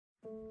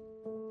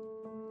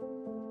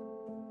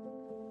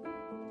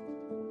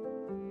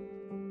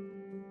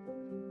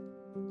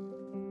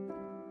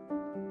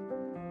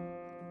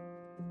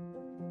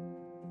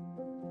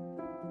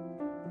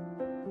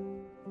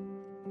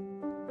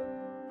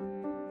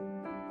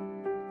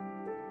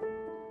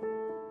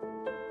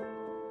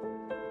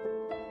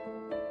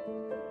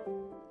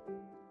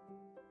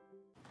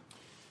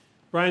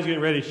Brian's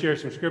getting ready to share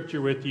some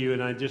scripture with you,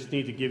 and I just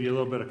need to give you a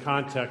little bit of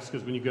context,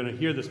 because when you're going to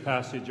hear this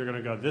passage, you're going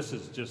to go, this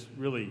is just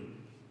really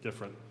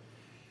different.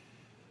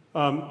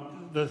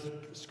 The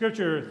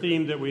scripture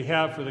theme that we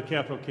have for the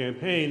capital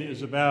campaign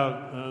is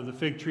about the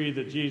fig tree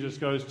that Jesus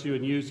goes to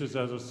and uses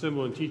as a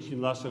symbol and teaching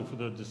lesson for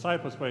the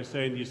disciples by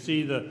saying, you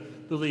see the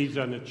leaves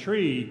on the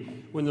tree.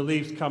 When the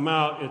leaves come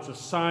out, it's a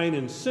sign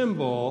and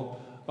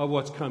symbol of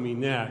what's coming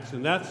next.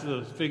 And that's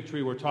the fig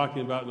tree we're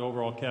talking about in the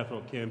overall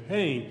capital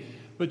campaign.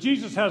 But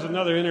Jesus has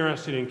another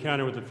interesting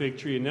encounter with the fig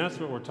tree, and that's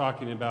what we're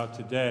talking about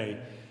today.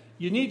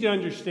 You need to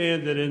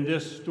understand that in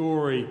this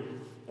story,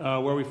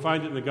 where we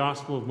find it in the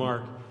Gospel of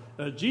Mark,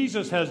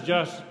 Jesus has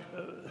just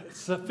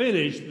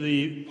finished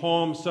the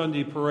Palm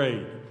Sunday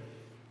parade.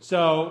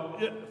 So,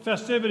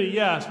 festivity,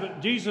 yes,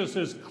 but Jesus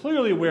is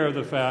clearly aware of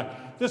the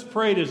fact this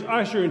parade is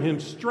ushering him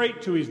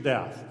straight to his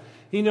death.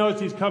 He knows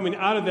he's coming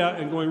out of that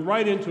and going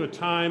right into a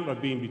time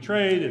of being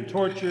betrayed and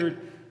tortured,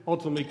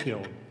 ultimately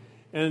killed.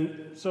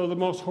 And so the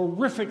most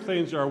horrific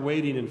things are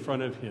waiting in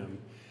front of him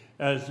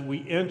as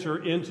we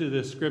enter into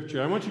this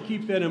scripture. I want you to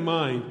keep that in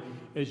mind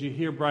as you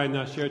hear Brian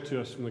now share to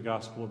us from the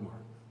Gospel of Mark.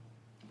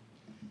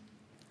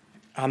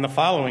 On the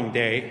following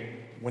day,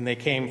 when they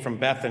came from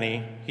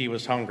Bethany, he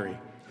was hungry.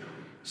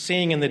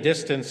 Seeing in the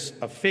distance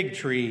a fig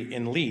tree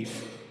in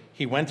leaf,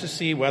 he went to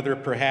see whether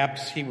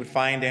perhaps he would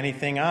find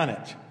anything on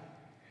it.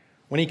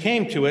 When he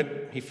came to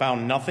it, he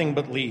found nothing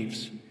but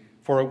leaves,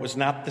 for it was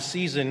not the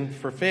season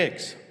for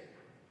figs.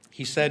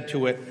 He said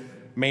to it,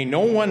 "May no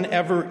one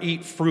ever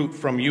eat fruit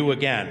from you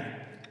again."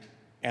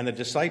 And the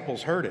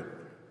disciples heard it.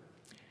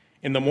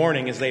 In the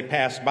morning, as they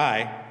passed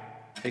by,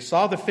 they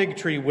saw the fig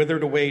tree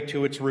withered away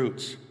to its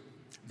roots.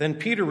 Then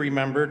Peter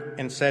remembered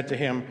and said to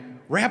him,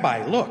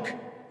 "Rabbi, look,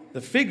 the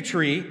fig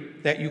tree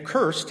that you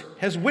cursed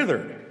has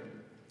withered."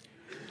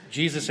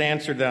 Jesus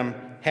answered them,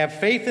 "Have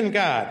faith in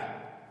God.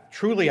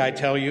 Truly, I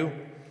tell you,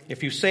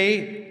 if you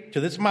say to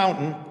this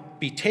mountain,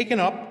 'Be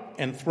taken up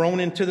and thrown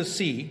into the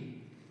sea,'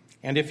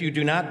 and if you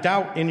do not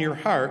doubt in your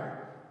heart,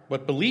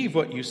 but believe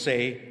what you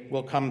say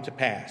will come to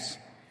pass,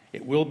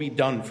 it will be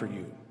done for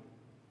you.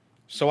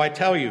 So I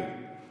tell you,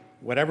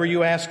 whatever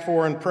you ask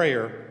for in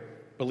prayer,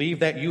 believe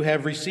that you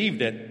have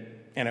received it,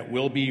 and it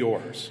will be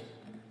yours.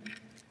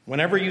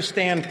 Whenever you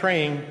stand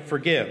praying,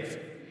 forgive,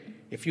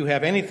 if you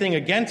have anything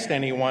against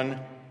anyone,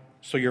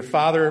 so your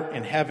Father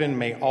in heaven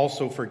may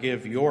also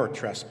forgive your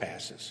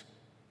trespasses."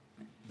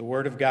 The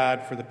word of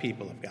God for the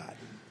people of God.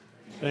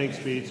 Thanks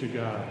be to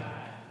God.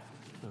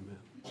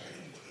 Amen.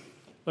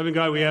 Loving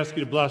God, we ask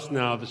you to bless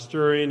now the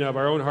stirring of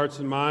our own hearts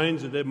and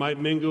minds, that it might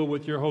mingle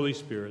with your Holy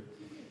Spirit.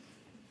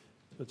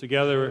 So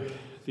together,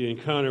 the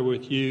encounter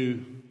with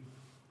you,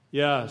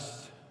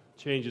 yes,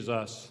 changes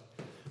us,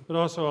 but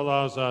also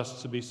allows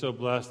us to be so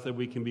blessed that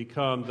we can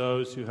become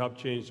those who help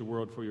change the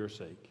world for your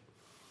sake.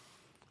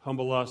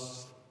 Humble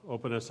us,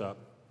 open us up,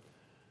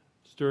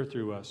 stir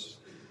through us,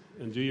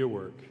 and do your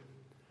work.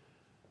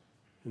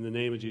 In the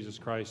name of Jesus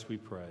Christ we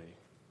pray.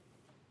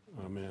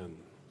 Amen.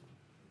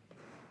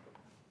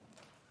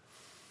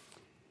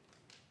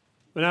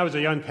 When I was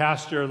a young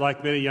pastor,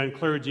 like many young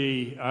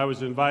clergy, I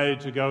was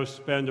invited to go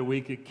spend a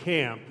week at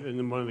camp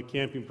in one of the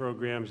camping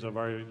programs of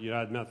our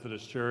United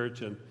Methodist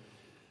Church. And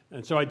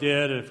so I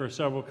did, and for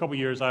a couple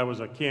years I was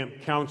a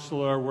camp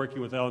counselor working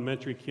with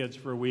elementary kids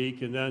for a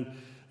week, and then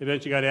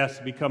eventually got asked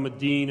to become a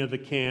dean of the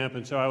camp,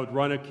 and so I would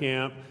run a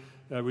camp,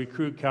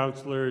 recruit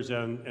counselors,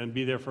 and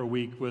be there for a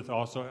week with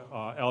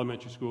also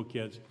elementary school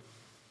kids.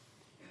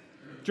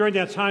 During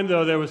that time,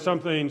 though, there was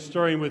something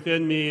stirring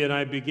within me, and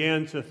I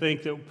began to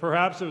think that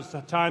perhaps it was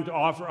time to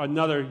offer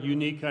another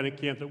unique kind of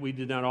camp that we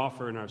did not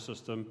offer in our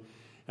system.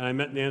 And I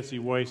met Nancy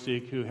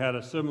Wojcik, who had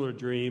a similar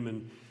dream,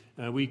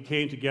 and we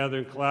came together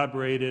and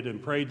collaborated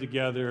and prayed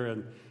together,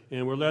 and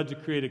were led to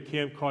create a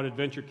camp called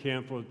Adventure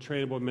Camp for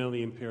trainable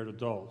mentally impaired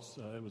adults.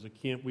 It was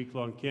a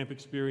week-long camp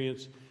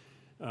experience.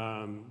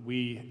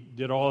 We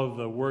did all of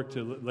the work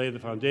to lay the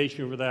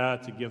foundation for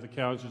that, to give the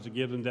counselors, to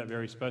give them that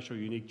very special,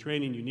 unique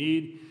training you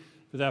need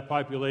for that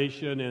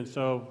population. And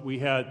so we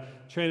had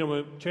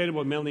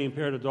trainable mentally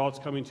impaired adults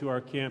coming to our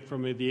camp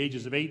from the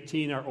ages of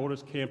 18. Our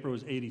oldest camper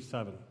was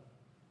 87.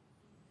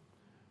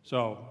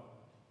 So,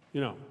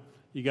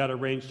 you got a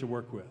range to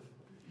work with.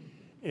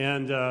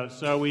 And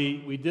so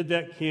we did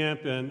that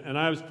camp, and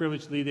I was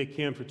privileged to lead that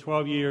camp for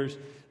 12 years.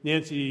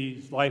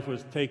 Nancy's life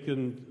was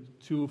taken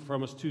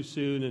from us too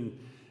soon,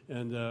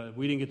 and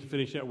we didn't get to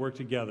finish that work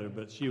together,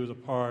 but she was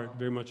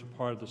very much a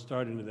part of the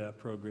starting of that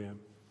program.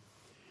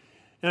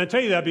 And I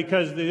tell you that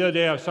because the other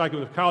day I was talking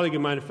with a colleague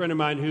of mine, a friend of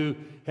mine, who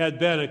had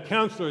been a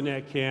counselor in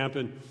that camp,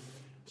 and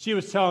she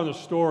was telling a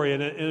story,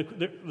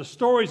 and the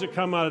stories that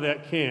come out of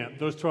that camp,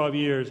 those 12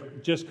 years,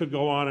 just could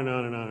go on and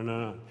on and on and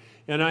on.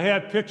 And I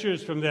have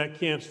pictures from that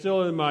camp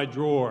still in my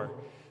drawer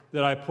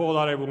that I pull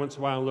out every once in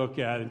a while and look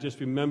at, and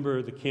just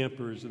remember the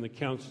campers and the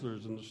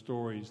counselors and the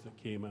stories that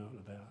came out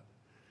of that.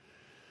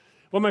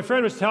 Well, my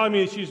friend was telling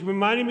me, she's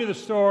reminding me of the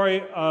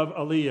story of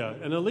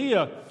Aaliyah. And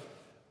Aaliyah,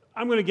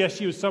 I'm going to guess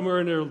she was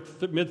somewhere in her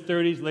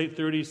mid-30s, late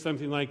 30s,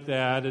 something like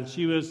that. And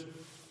she was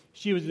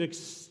She was an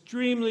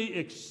extremely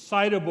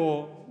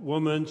excitable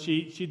woman.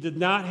 She did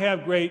not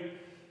have great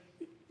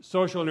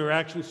social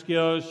interaction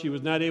skills. She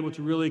was not able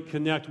to really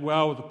connect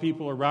well with the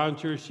people around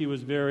her. She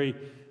was very,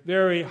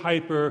 very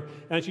hyper,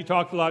 and she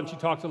talked a lot, and she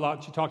talked a lot,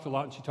 and she talked a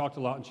lot, and she talked a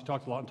lot, and she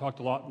talked a lot, and talked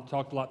a lot, and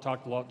talked a lot,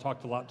 talked a lot,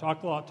 talked a lot,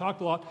 talked a lot,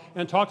 talked a lot,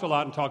 and talked a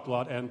lot, and talked a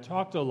lot, and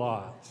talked a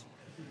lot.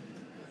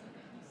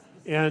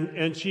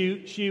 And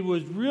she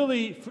was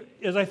really,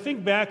 as I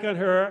think back on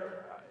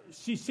her,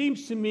 she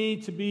seems to me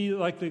to be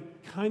like the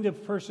kind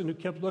of person who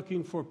kept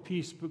looking for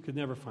peace but could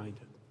never find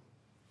it.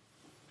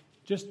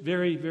 Just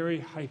very, very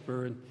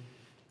hyper.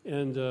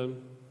 And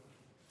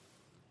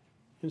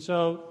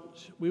so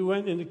we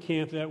went into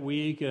camp that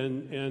week,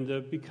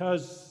 and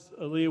because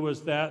Aaliyah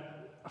was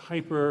that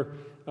hyper,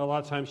 a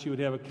lot of times she would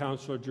have a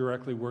counselor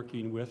directly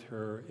working with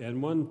her.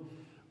 And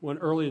one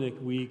early in the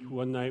week,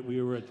 one night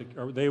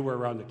they were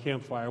around the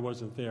campfire. I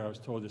wasn't there. I was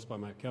told this by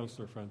my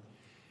counselor friend.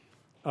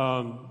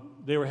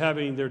 They were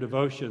having their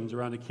devotions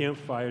around the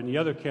campfire, and the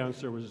other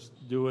counselor was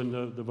doing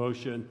the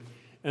devotion.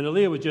 And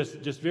Aaliyah was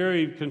just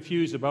very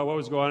confused about what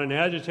was going on and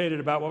agitated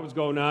about what was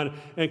going on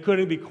and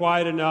couldn't be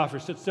quiet enough or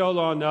sit still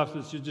long enough,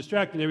 so she was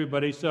distracting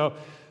everybody. So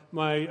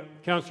my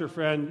counselor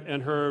friend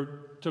and her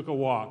took a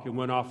walk and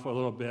went off for a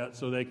little bit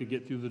so they could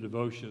get through the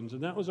devotions,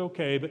 and that was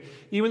okay. But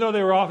even though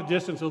they were off a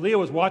distance, Aaliyah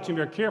was watching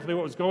very carefully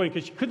what was going on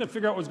because she couldn't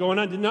figure out what was going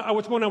on. Didn't know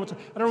what's going on. I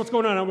don't know what's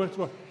going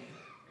on.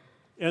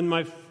 And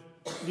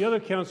the other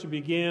counselor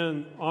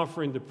began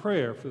offering the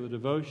prayer for the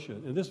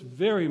devotion, and this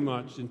very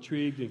much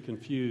intrigued and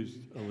confused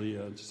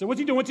Aaliyah. And she said, "What's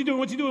he doing? What's he doing?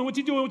 What's he doing? What's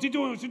he doing? What's he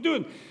doing? What's he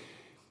doing?"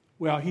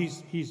 Well,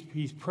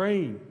 he's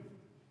praying.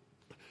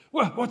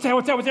 What's that?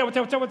 What's that? What's that? What's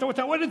that? What's that? What's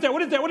that? What is that?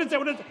 What is that? What is that?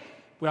 What is that?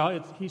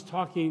 Well, he's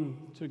talking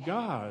to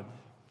God.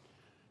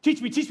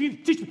 Teach me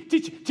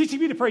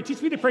to pray.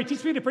 Teach me to pray.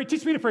 Teach me to pray.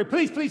 Teach me to pray.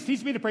 Please,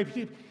 teach me to pray.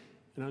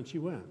 And on she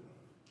went.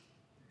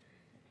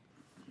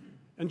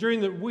 And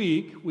during the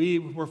week, we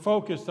were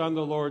focused on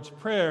the Lord's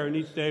Prayer, and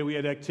each day we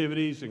had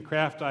activities and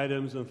craft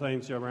items and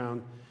things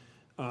around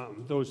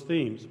those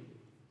themes.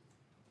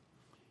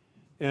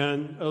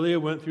 And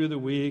Aaliyah went through the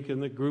week,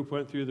 and the group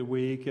went through the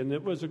week, and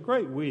it was a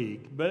great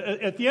week. But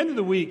at the end of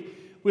the week,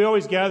 we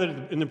always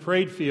gathered in the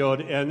parade field,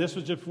 and this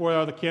was just before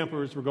all the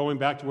campers were going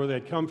back to where they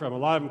had come from. A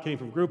lot of them came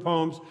from group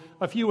homes.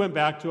 A few went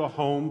back to a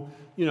home,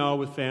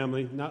 with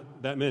family.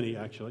 Not that many,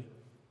 actually.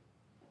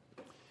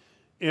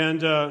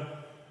 And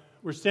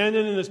we're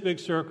standing in this big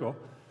circle,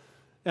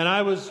 and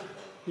I was,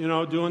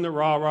 doing the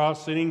rah-rah,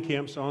 singing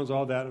camp songs,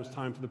 all that. It was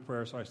time for the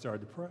prayer, so I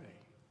started to pray.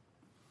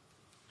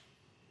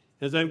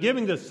 As I'm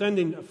giving the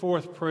sending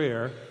forth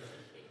prayer,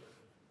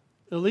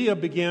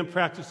 Aaliyah began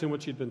practicing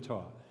what she'd been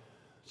taught.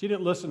 She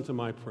didn't listen to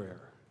my prayer,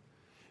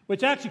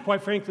 which actually,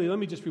 quite frankly, let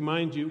me just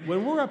remind you,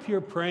 when we're up here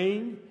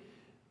praying,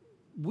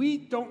 we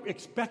don't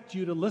expect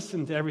you to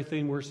listen to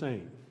everything we're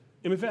saying.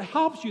 And if it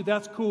helps you,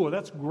 that's cool,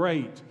 that's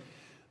great.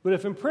 But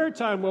if in prayer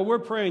time, while we're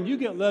praying, you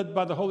get led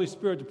by the Holy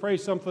Spirit to pray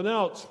something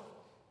else,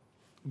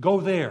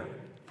 go there.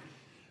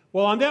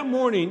 Well, on that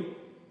morning,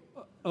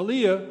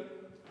 Aaliyah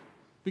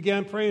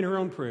began praying her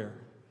own prayer.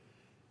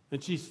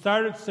 And she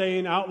started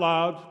saying out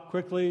loud,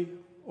 quickly,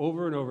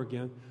 over and over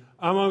again,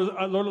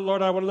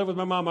 Lord, I want to live with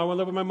my mama. I want to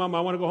live with my mama.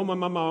 I want to go home with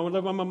my mama. I want to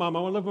live with my mama.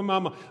 I want to live with my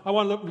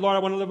mama. Lord, I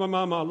want to live with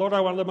my mama. Lord,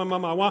 I want to live with my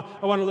mama.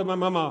 I want to live with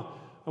my mama.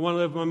 I want to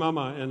live with my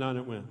mama. And on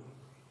it went.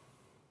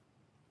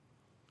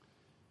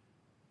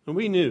 And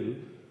we knew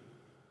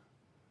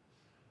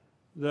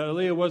that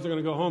Aaliyah wasn't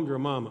going to go home to her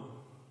mama.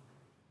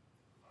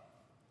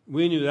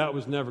 We knew that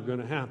was never going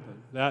to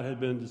happen. That had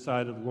been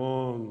decided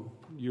long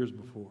years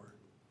before.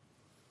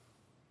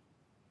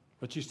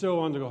 But she still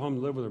wanted to go home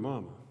to live with her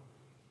mama.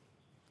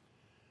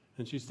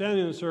 And she's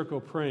standing in a circle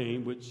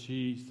praying, which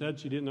she said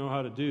she didn't know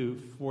how to do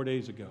 4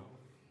 days ago.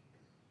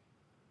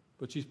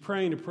 But she's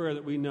praying a prayer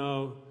that we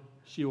know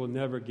she will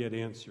never get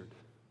answered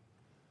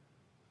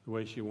the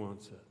way she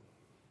wants it.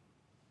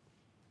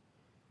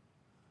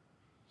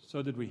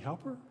 So did we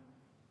help her?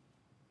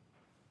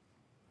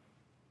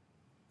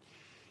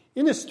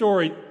 In this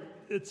story,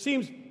 it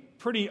seems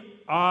pretty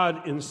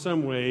odd in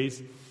some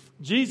ways.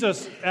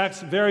 Jesus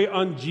acts very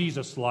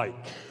un-Jesus-like.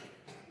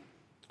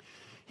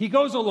 He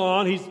goes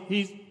along,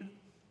 he's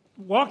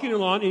walking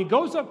along, and he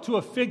goes up to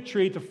a fig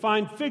tree to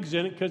find figs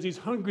in it because he's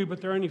hungry,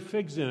 but there aren't any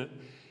figs in it.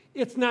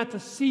 It's not the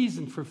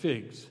season for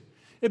figs.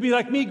 It'd be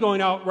like me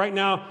going out right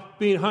now,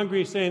 being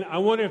hungry, saying, I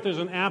wonder if there's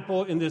an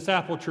apple in this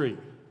apple tree.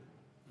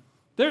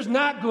 There's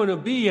not going to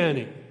be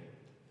any.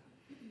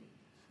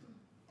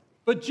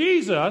 But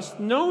Jesus,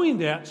 knowing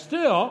that,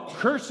 still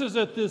curses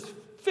at this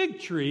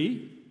fig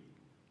tree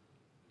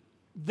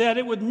that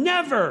it would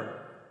never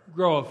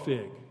grow a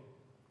fig.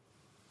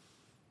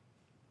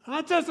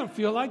 That doesn't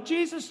feel like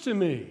Jesus to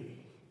me.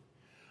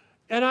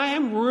 And I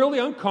am really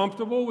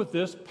uncomfortable with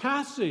this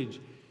passage.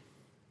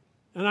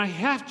 And I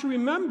have to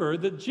remember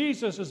that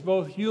Jesus is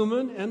both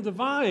human and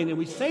divine. And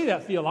we say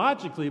that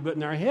theologically, but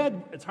in our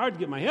head, it's hard to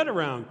get my head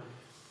around.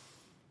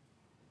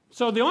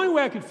 So the only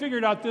way I could figure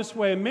it out this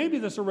way, and maybe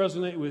this will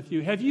resonate with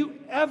you, have you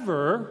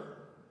ever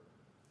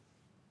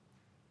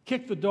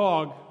kicked the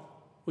dog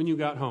when you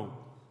got home?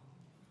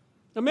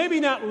 Now, maybe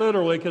not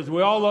literally, because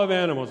we all love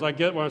animals. I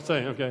get what I'm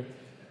saying, okay?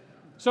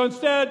 So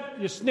instead,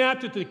 you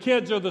snapped at the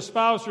kids or the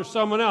spouse or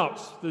someone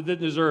else that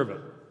didn't deserve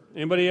it.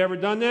 Anybody ever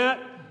done that?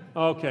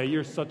 Okay,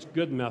 you're such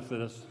good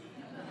Methodists.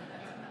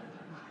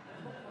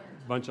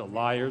 Bunch of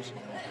liars.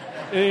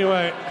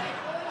 Anyway,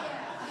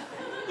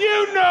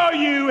 you know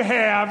you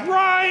have,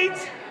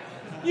 right?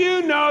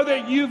 You know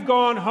that you've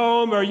gone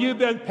home or you've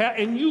been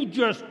and you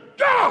just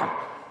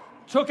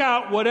took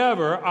out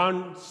whatever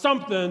on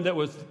something that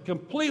was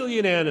completely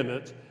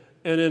inanimate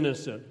and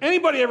innocent.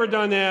 Anybody ever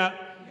done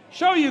that?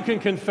 Show you can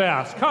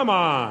confess. Come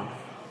on.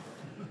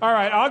 All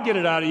right, I'll get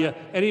it out of you.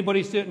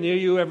 Anybody sitting near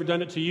you ever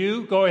done it to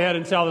you? Go ahead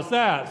and tell us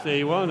that.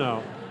 See, well,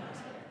 no.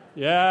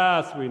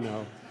 Yes, we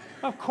know.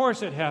 Of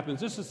course it happens.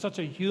 This is such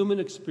a human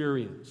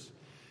experience.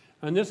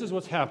 And this is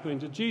what's happening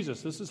to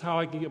Jesus. This is how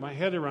I can get my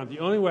head around. The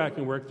only way I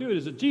can work through it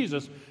is that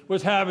Jesus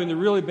was having the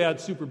really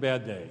bad, super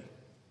bad day.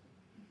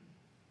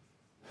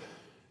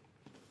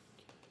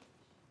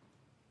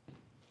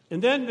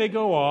 And then they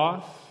go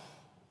off,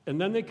 and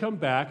then they come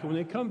back. And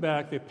when they come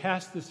back, they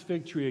pass this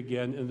fig tree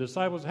again. And the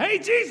disciples, hey,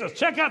 Jesus,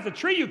 check out the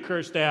tree you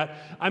cursed at.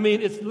 I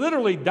mean, it's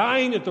literally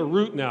dying at the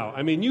root now.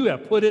 I mean, you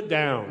have put it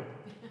down.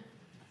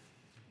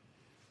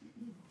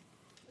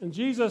 And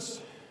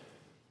Jesus,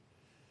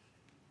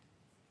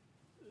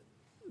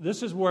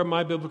 this is where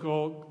my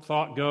biblical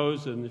thought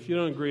goes. And if you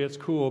don't agree, it's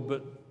cool.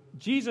 But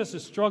Jesus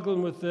is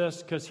struggling with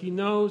this because he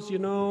knows,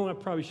 I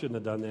probably shouldn't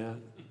have done that.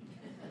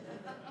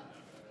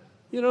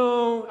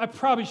 I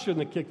probably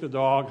shouldn't have kicked the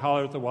dog,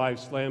 hollered at the wife,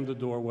 slammed the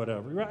door,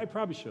 whatever. Right? I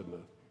probably shouldn't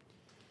have.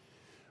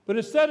 But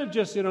instead of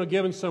just,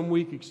 giving some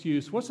weak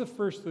excuse, what's the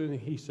first thing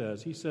he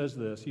says? He says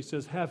this. He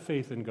says, have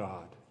faith in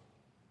God.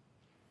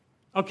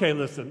 Okay,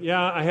 listen.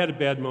 Yeah, I had a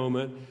bad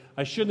moment.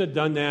 I shouldn't have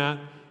done that.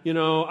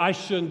 I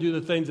shouldn't do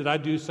the things that I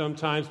do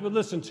sometimes. But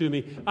listen to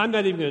me. I'm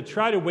not even going to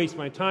try to waste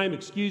my time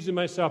excusing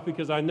myself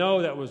because I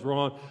know that was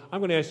wrong. I'm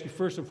going to ask you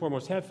first and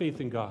foremost, have faith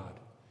in God.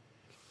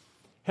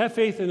 Have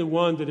faith in the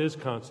one that is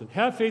constant.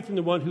 Have faith in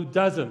the one who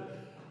doesn't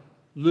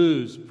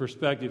lose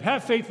perspective.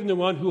 Have faith in the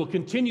one who will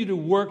continue to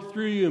work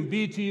through you and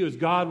be to you as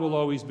God will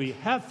always be.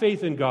 Have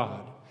faith in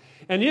God.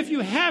 And if you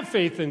have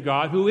faith in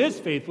God, who is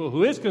faithful,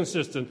 who is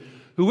consistent,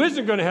 who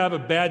isn't going to have a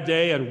bad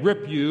day and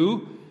rip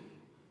you,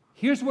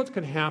 here's what's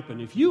going to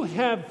happen. If you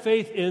have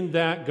faith in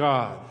that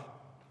God,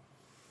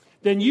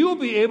 then you will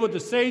be able to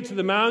say to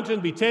the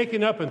mountain, be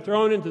taken up and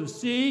thrown into the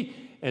sea,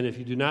 and if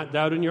you do not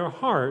doubt in your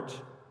heart,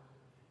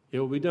 it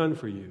will be done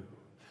for you.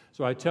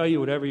 So I tell you,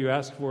 whatever you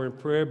ask for in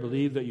prayer,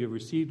 believe that you have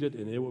received it,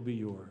 and it will be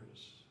yours.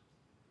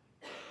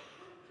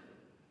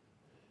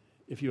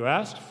 If you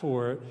ask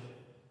for it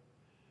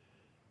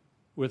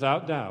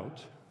without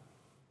doubt,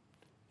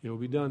 it will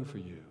be done for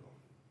you.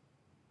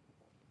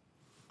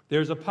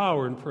 There's a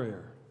power in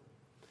prayer.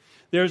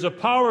 There's a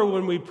power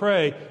when we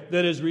pray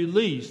that is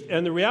released.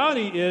 And the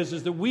reality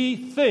is that we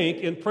think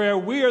in prayer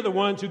we are the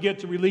ones who get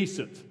to release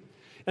it.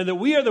 And that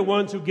we are the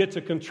ones who get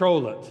to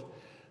control it.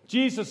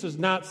 Jesus is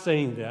not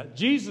saying that.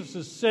 Jesus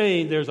is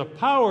saying there's a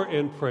power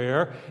in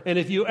prayer, and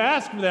if you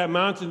ask for that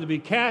mountain to be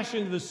cast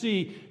into the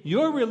sea,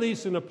 you're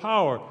releasing a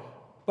power.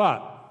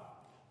 But,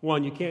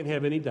 one, you can't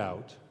have any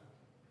doubt.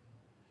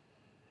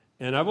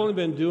 And I've only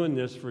been doing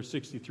this for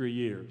 63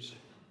 years.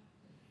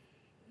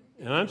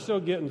 And I'm still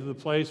getting to the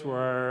place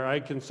where I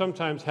can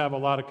sometimes have a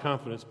lot of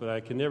confidence, but I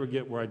can never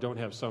get where I don't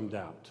have some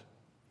doubt.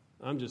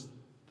 I'm just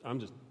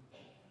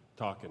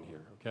talking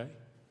here, okay?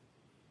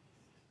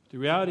 The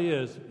reality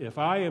is, if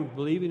I am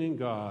believing in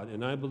God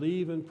and I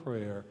believe in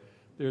prayer,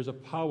 there's a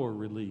power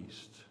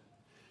released.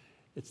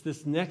 It's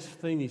this next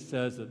thing he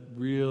says that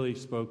really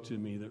spoke to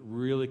me, that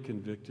really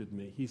convicted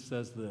me. He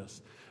says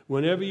this,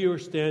 whenever you are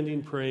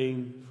standing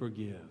praying,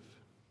 forgive.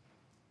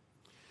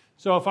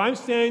 So if I'm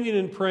standing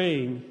and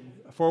praying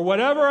for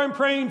whatever I'm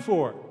praying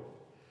for,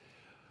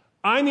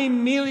 I'm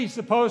immediately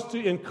supposed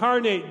to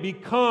incarnate,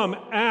 become,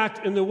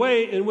 act in the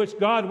way in which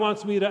God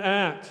wants me to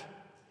act.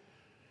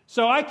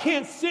 So I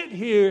can't sit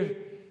here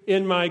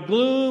in my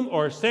gloom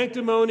or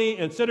sanctimony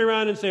and sit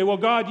around and say, well,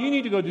 God, you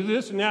need to go do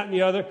this and that and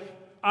the other.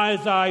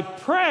 As I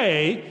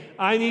pray,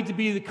 I need to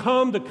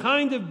become the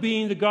kind of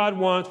being that God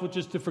wants, which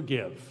is to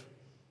forgive.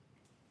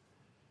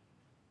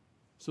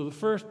 So the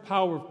first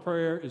power of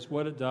prayer is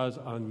what it does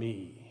on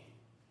me,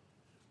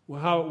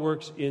 how it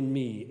works in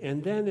me.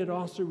 And then it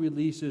also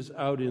releases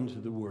out into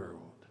the world.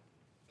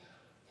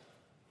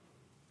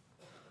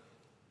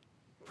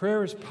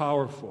 Prayer is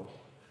powerful.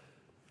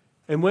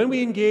 And when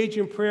we engage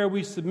in prayer,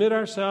 we submit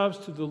ourselves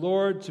to the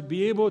Lord to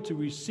be able to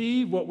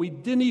receive what we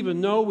didn't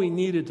even know we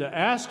needed to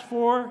ask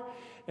for.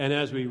 And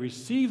as we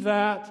receive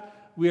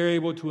that, we are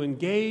able to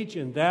engage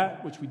in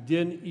that which we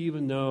didn't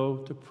even know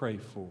to pray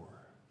for.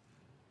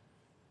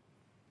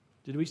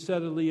 Did we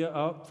set Aaliyah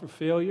up for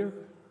failure?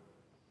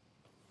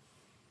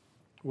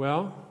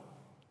 Well,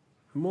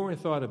 the more I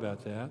thought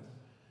about that,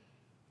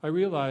 I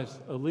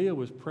realized Aaliyah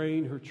was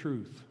praying her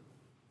truth.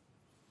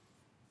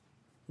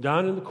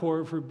 Down in the core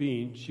of her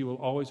being, she will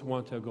always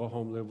want to go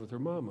home and live with her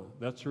mama.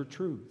 That's her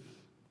truth.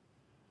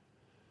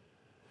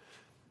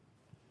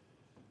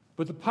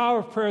 But the power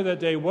of prayer that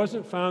day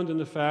wasn't found in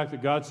the fact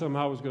that God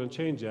somehow was going to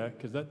change that,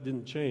 because that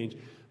didn't change.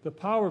 The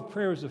power of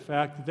prayer is the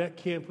fact that that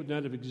camp would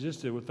not have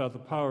existed without the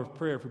power of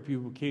prayer for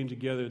people who came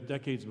together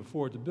decades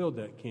before to build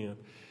that camp.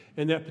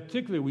 And that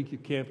particular week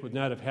of camp would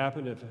not have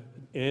happened if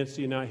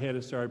Nancy and I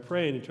hadn't started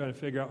praying and trying to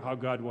figure out how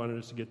God wanted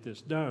us to get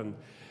this done.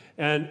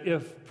 And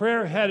if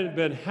prayer hadn't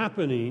been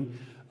happening,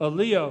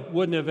 Aaliyah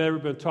wouldn't have ever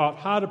been taught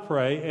how to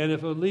pray. And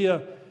if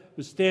Aaliyah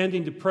was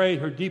standing to pray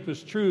her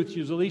deepest truth, she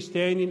was at least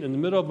standing in the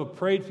middle of a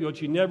prayed field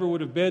she never would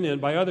have been in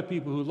by other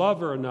people who love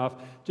her enough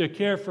to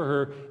care for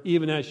her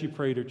even as she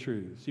prayed her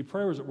truth. See,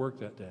 prayer was at work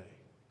that day.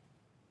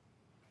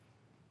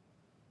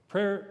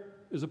 Prayer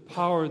is a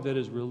power that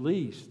is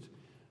released,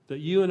 that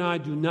you and I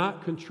do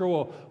not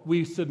control.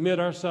 We submit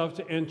ourselves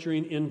to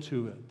entering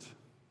into it.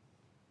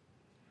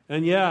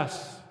 And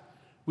yes,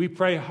 we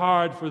pray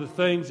hard for the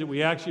things that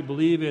we actually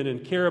believe in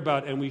and care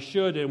about, and we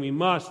should and we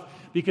must,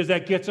 because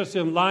that gets us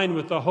in line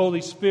with the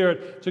Holy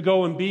Spirit to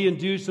go and be and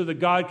do so that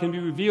God can be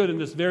revealed in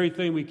this very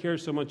thing we care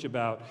so much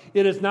about.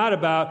 It is not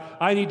about,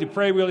 I need to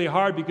pray really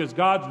hard because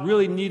God's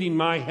really needing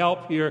my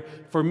help here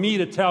for me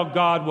to tell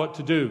God what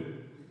to do.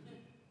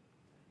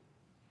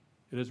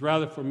 It is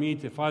rather for me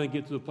to finally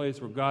get to the place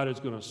where God is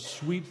going to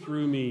sweep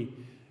through me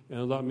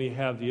and let me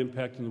have the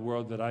impact in the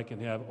world that I can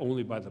have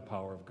only by the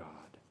power of God.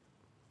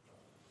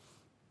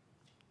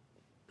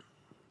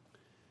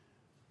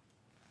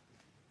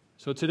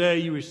 So today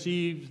you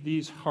receive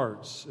these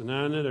hearts, and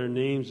on it are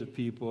names of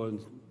people,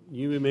 and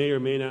you may or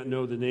may not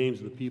know the names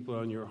of the people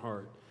on your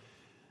heart.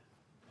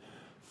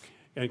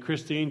 And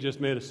Christine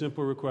just made a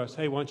simple request.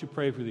 Hey, why don't you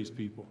pray for these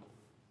people?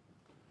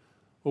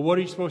 Well, what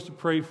are you supposed to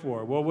pray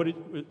for? Well, what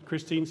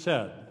Christine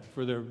said,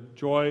 for their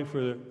joy,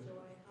 for their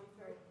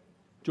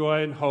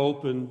joy and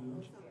hope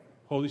and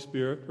Holy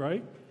Spirit,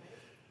 right?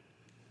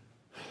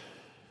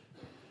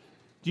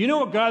 Do you know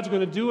what God's going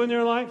to do in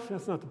their life?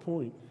 That's not the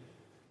point.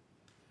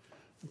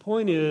 The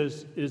point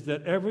is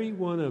that every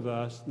one of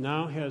us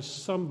now has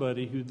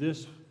somebody who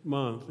this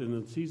month, in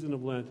the season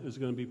of Lent, is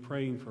going to be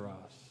praying for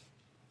us.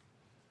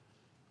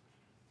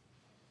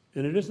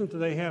 And it isn't that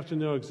they have to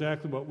know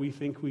exactly what we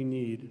think we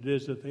need. It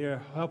is that they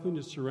are helping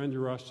to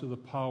surrender us to the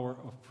power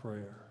of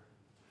prayer.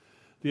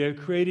 They are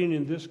creating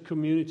in this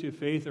community of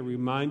faith a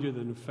reminder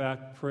that, in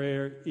fact,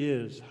 prayer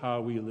is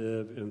how we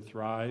live and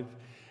thrive.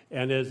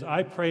 And as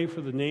I pray for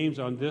the names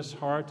on this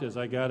heart, as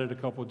I got it a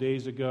couple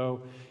days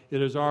ago, it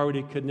has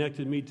already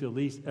connected me to at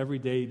least every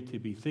day to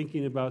be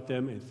thinking about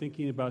them and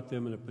thinking about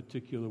them in a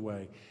particular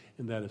way.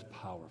 And that is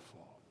powerful.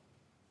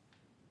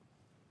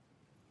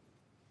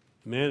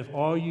 Man, if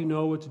all you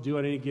know what to do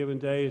on any given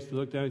day is to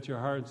look down at your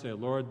heart and say,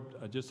 Lord,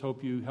 I just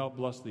hope you help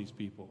bless these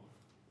people,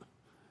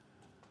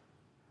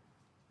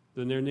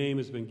 then their name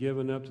has been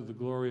given up to the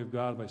glory of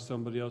God by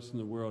somebody else in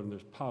the world, and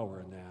there's power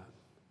in that.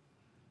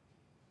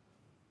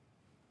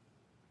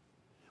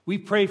 We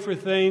pray for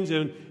things,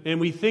 and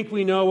we think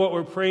we know what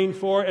we're praying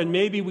for, and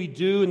maybe we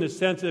do in the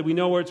sense that we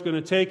know where it's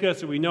going to take us,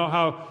 and we know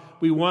how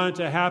we want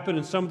it to happen,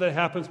 and some of that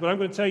happens. But I'm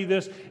going to tell you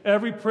this,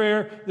 every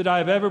prayer that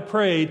I've ever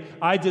prayed,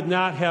 I did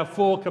not have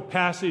full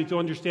capacity to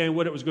understand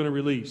what it was going to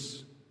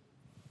release.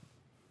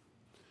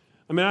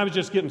 I mean, I was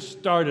just getting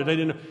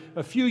started.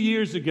 A few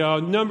years ago,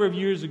 a number of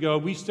years ago,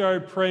 we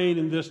started praying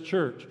in this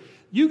church.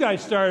 You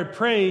guys started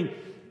praying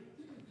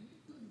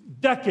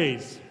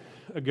decades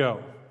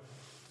ago.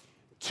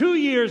 2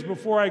 years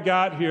before I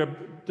got here,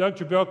 Doug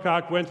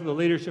Trebilcock went to the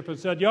leadership and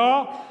said,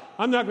 y'all,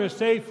 I'm not going to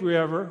stay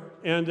forever,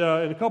 and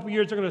in a couple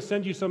years they're going to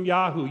send you some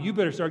Yahoo. You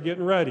better start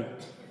getting ready.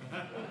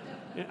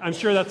 I'm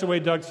sure that's the way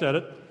Doug said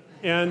it.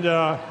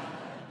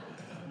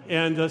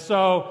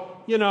 So,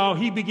 you know,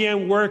 he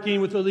began working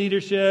with the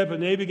leadership,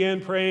 and they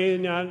began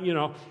praying,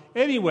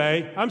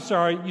 Anyway, I'm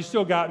sorry, you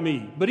still got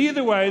me. But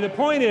either way, the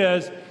point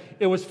is,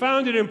 it was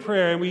founded in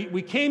prayer, and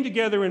we came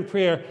together in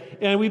prayer,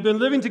 and we've been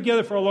living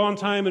together for a long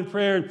time in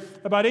prayer. And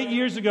about 8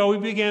 years ago, we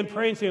began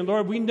praying, saying,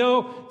 Lord, we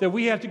know that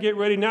we have to get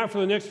ready not for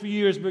the next few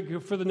years,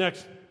 but for the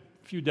next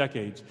few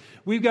decades.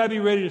 We've got to be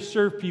ready to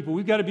serve people.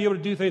 We've got to be able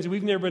to do things that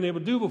we've never been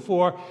able to do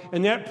before.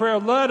 And that prayer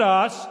led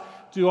us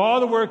to all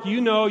the work.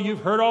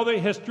 You've heard all the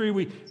history.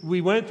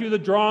 We went through the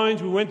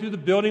drawings. We went through the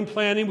building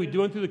planning. We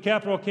went through the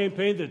capital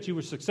campaign that you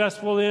were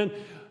successful in.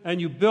 And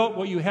you built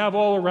what you have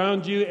all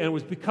around you, and it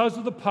was because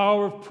of the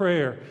power of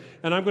prayer.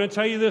 And I'm going to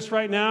tell you this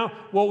right now,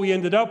 what we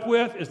ended up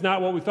with is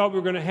not what we thought we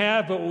were going to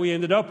have, but what we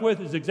ended up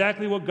with is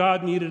exactly what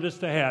God needed us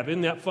to have.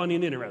 Isn't that funny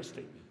and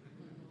interesting?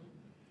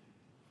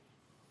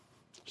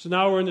 So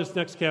now we're in this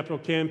next capital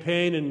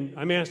campaign, and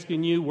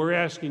we're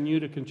asking you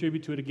to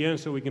contribute to it again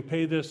so we can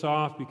pay this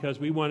off, because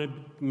we want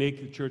to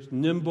make the church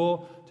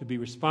nimble, to be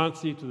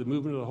responsive to the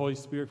movement of the Holy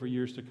Spirit for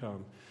years to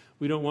come.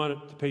 We don't want it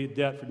to pay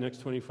debt for the next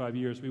 25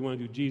 years. We want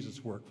to do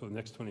Jesus' work for the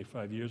next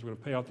 25 years. We're going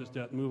to pay off this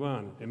debt and move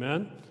on.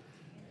 Amen?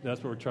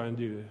 That's what we're trying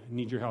to do. I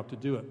need your help to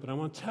do it. But I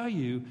want to tell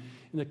you,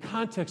 in the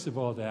context of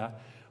all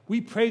that,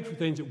 we prayed for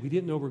things that we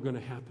didn't know were going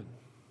to happen.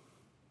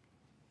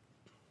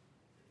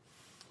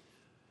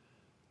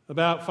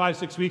 About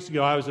 5-6 weeks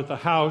ago, I was at the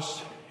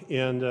house,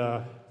 and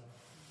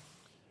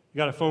I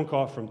got a phone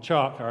call from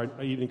Chuck,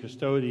 our evening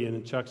custodian,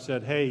 and Chuck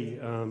said, hey,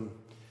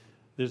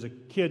 there's a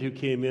kid who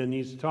came in,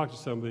 needs to talk to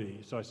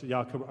somebody. So I said,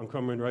 yeah, I'm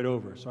coming right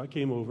over. So I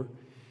came over,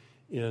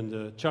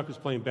 and Chuck was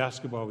playing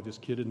basketball with this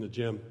kid in the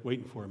gym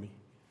waiting for me.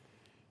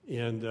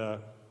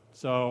 And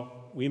so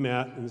we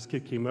met, and this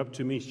kid came up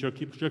to me,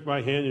 shook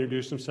my hand,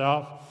 introduced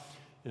himself.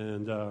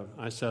 And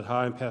I said,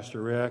 hi, I'm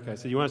Pastor Rick. I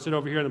said, you want to sit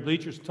over here in the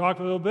bleachers and talk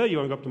a little bit? You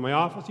want to go up to my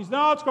office? He said,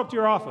 no, let's go up to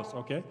your office.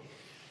 Okay.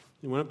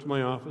 He went up to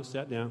my office,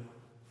 sat down.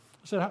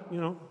 I said,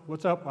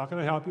 what's up? How can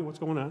I help you? What's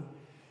going on?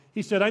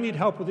 He said, I need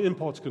help with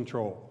impulse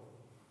control.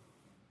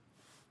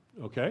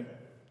 Okay.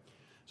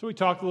 So we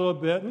talked a little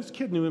bit, and this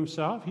kid knew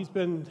himself. He's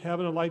been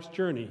having a life's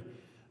journey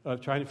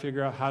of trying to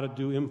figure out how to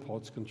do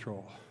impulse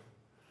control.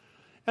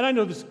 And I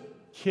know this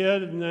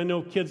kid, and I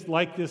know kids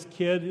like this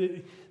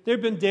kid. There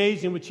have been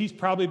days in which he's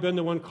probably been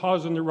the one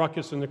causing the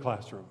ruckus in the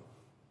classroom.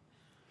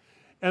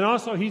 And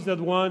also, he's the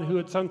one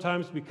who,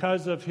 sometimes,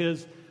 because of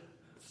his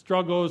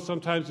struggles,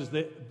 sometimes is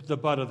the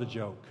butt of the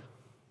joke.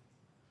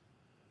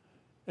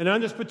 And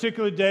on this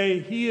particular day,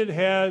 he had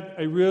had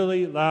a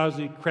really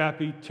lousy,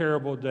 crappy,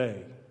 terrible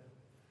day.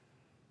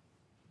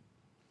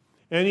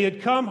 And he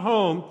had come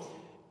home,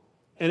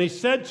 and he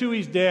said to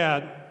his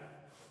dad,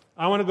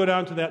 I want to go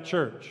down to that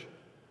church.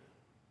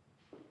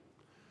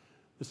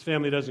 This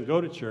family doesn't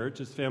go to church.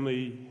 This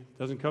family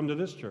doesn't come to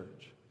this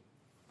church.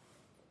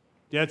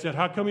 Dad said,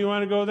 how come you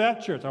want to go to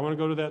that church? I want to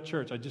go to that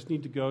church. I just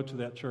need to go to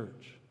that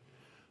church.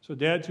 So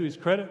Dad, to his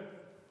credit,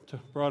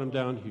 brought him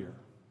down here.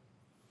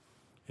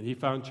 And he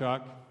found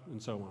Chuck,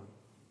 and so on.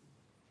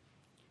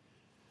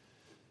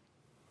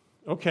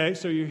 Okay,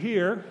 so you're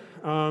here.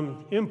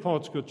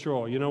 Impulse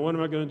control. What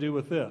am I going to do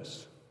with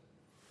this?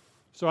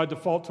 So I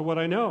default to what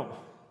I know.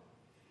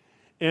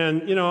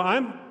 And,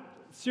 I'm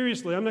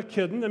not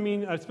kidding. I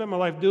mean, I spent my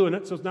life doing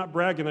it, so it's not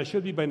bragging. I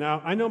should be by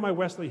now. I know my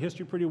Wesley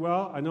history pretty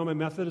well. I know my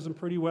Methodism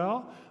pretty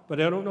well, but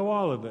I don't know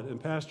all of it.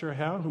 And Pastor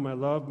Hal, whom I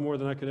love more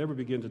than I could ever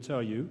begin to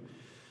tell you,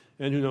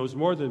 and who knows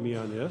more than me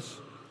on this,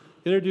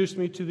 introduced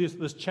me to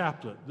this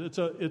chaplet. It's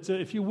a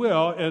if you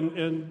will,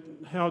 and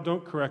Hal,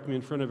 don't correct me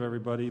in front of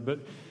everybody, but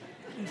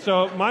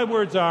so my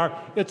words are,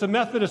 it's a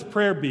Methodist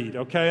prayer bead,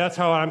 okay? That's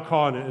how I'm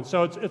calling it. And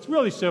so it's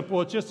really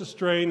simple. It's just a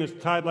string.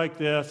 It's tied like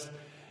this,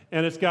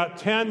 and it's got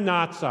 10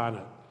 knots on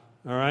it,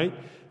 all right?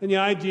 And the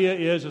idea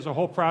is there's a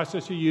whole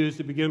process you use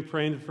to begin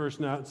praying the first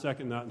knot and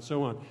second knot and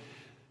so on.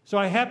 So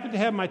I happened to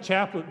have my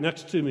chaplet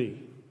next to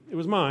me. It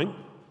was mine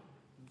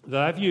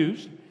that I've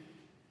used.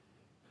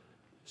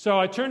 So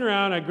I turn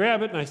around, I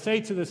grab it, and I say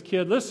to this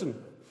kid, listen,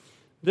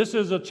 this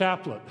is a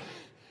chaplet.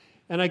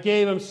 And I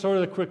gave him sort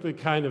of the quickly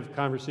kind of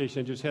conversation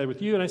I just had with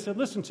you, and I said,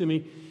 listen to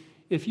me,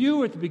 if you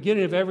were at the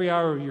beginning of every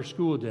hour of your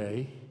school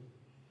day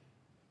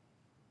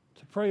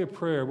to pray a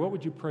prayer, what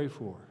would you pray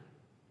for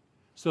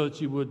so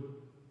that you would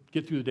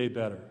get through the day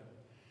better?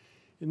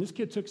 And this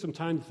kid took some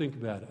time to think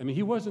about it. I mean,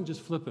 he wasn't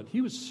just flippant.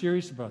 He was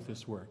serious about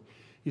this work.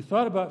 He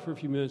thought about it for a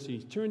few minutes. He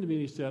turned to me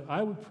and he said,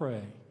 I would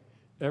pray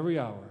every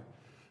hour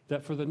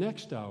that for the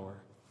next hour,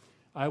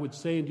 I would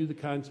say and do the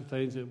kinds of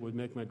things that would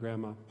make my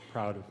grandma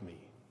proud of me.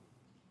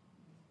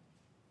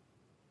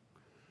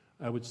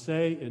 I would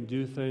say and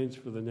do things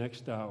for the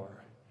next hour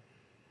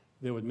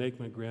that would make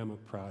my grandma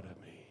proud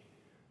of me.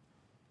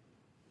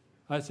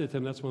 I said to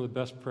him, that's one of the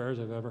best prayers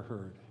I've ever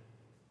heard.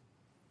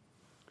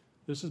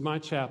 This is my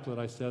chaplet,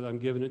 I said, I'm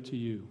giving it to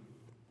you.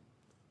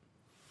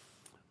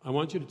 I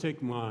want you to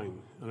take mine,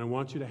 and I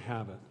want you to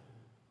have it.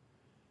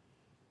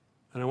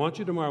 And I want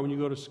you tomorrow when you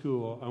go to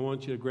school, I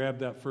want you to grab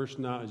that first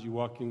knot as you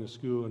walk into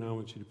school, and I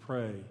want you to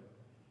pray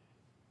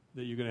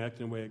that you're going to act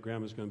in a way that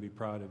Grandma's going to be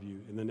proud of you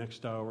in the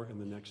next hour, and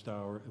the next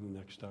hour, and the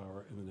next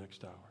hour, and the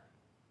next hour.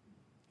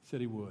 He said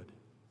he would.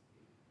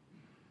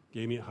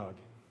 Gave me a hug.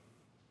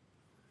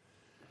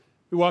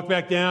 We walked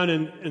back down,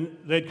 and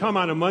they'd come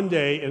on a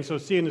Monday, and so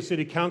seeing the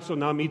city council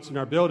now meets in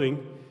our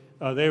building,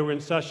 they were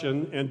in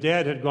session, and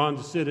Dad had gone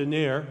to sit in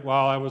there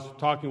while I was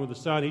talking with the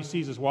son. He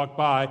sees us walk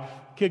by.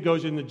 Kid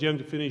goes in the gym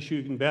to finish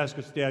shooting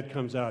baskets. Dad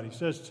comes out. He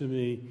says to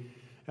me,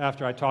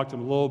 after I talked to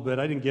him a little bit,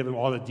 I didn't give him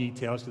all the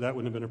details because that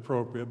wouldn't have been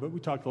appropriate, but we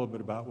talked a little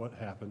bit about what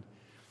happened.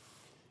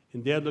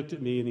 And Dad looked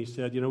at me and he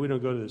said, we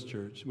don't go to this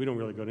church. We don't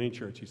really go to any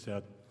church, he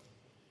said.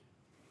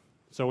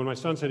 So when my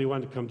son said he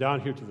wanted to come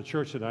down here to the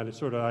church tonight,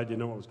 I didn't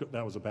know what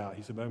that was about.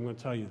 He said, but I'm going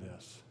to tell you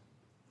this.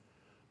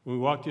 When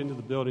we walked into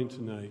the building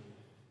tonight,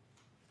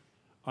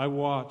 I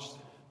watched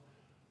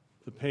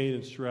the pain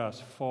and stress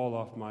fall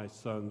off my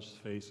son's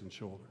face and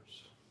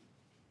shoulders.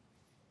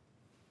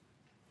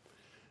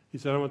 He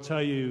said, I want to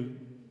tell you,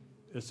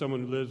 as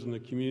someone who lives in the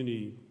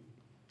community,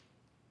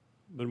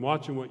 been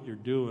watching what you're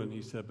doing,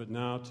 he said, but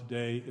now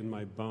today in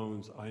my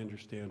bones, I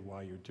understand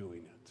why you're doing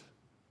it.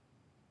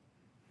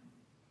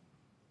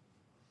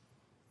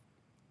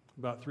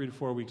 About 3 to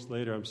 4 weeks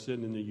later, I'm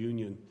sitting in the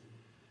Union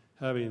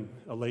having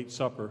a late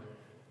supper.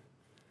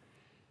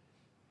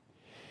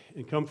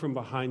 And come from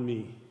behind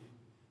me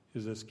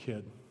is this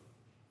kid.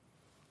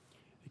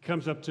 He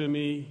comes up to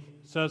me,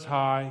 says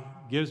hi,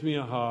 gives me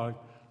a hug.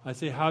 I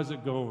say, how's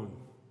it going?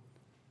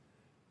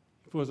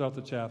 He pulls out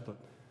the chaplet.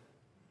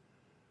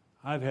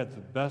 I've had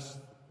the best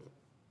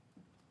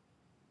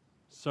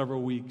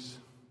several weeks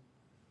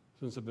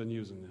since I've been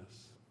using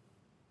this.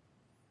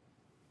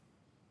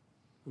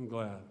 I'm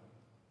glad.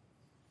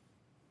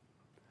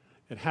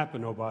 It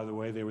happened, oh, by the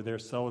way, they were there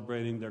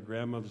celebrating their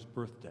grandmother's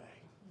birthday.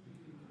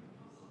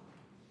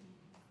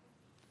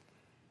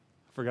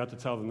 I forgot to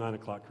tell the 9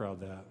 o'clock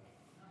crowd that.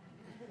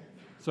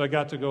 So I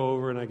got to go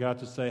over and I got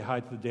to say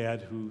hi to the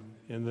dad,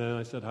 and then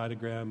I said hi to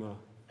Grandma.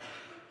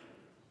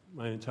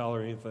 I didn't tell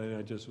her anything,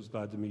 I just was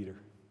glad to meet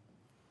her.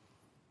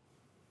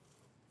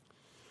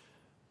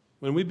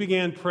 When we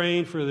began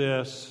praying for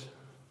this,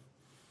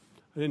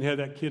 I didn't have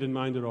that kid in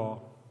mind at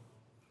all.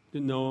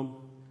 Didn't know him.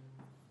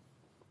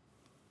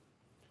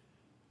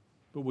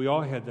 But we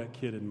all had that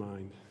kid in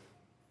mind.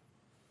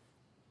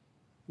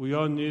 We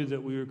all knew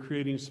that we were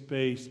creating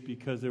space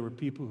because there were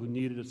people who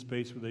needed a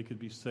space where they could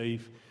be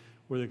safe,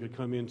 where they could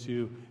come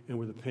into, and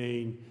where the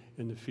pain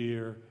and the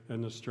fear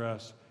and the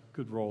stress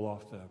could roll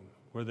off them,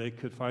 where they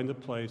could find a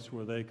place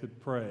where they could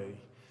pray,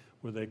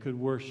 where they could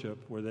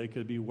worship, where they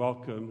could be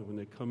welcomed when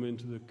they come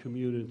into the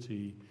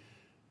community,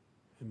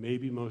 and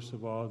maybe most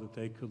of all, that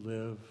they could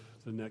live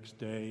the next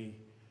day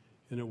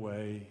in a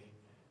way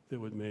that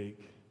would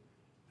make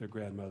their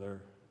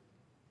grandmother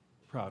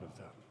proud of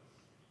them.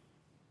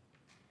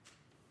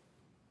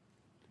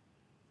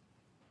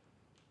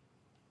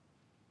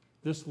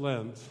 This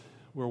Lent,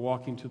 we're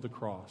walking to the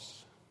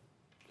cross.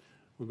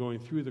 We're going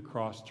through the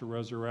cross to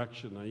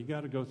resurrection. Now, you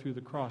got to go through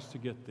the cross to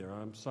get there.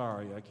 I'm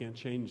sorry, I can't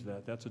change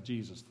that. That's a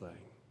Jesus thing.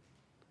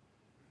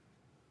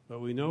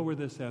 But we know where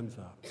this ends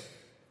up.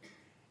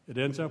 It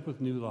ends up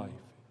with new life.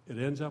 It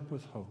ends up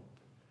with hope.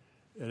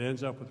 It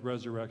ends up with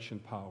resurrection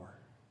power.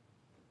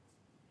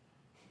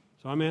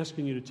 So I'm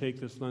asking you to take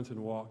this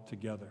Lenten walk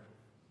together.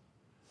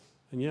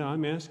 And yeah,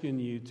 I'm asking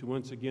you to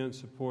once again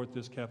support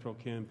this capital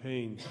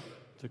campaign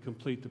to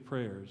complete the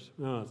prayers.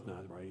 No, that's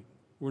not right.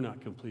 We're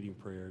not completing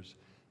prayers.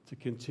 To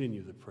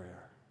continue the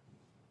prayer.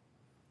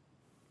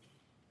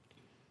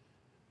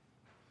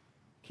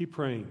 Keep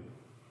praying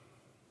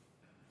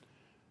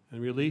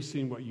and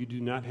releasing what you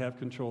do not have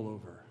control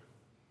over.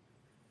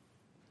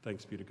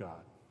 Thanks be to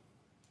God.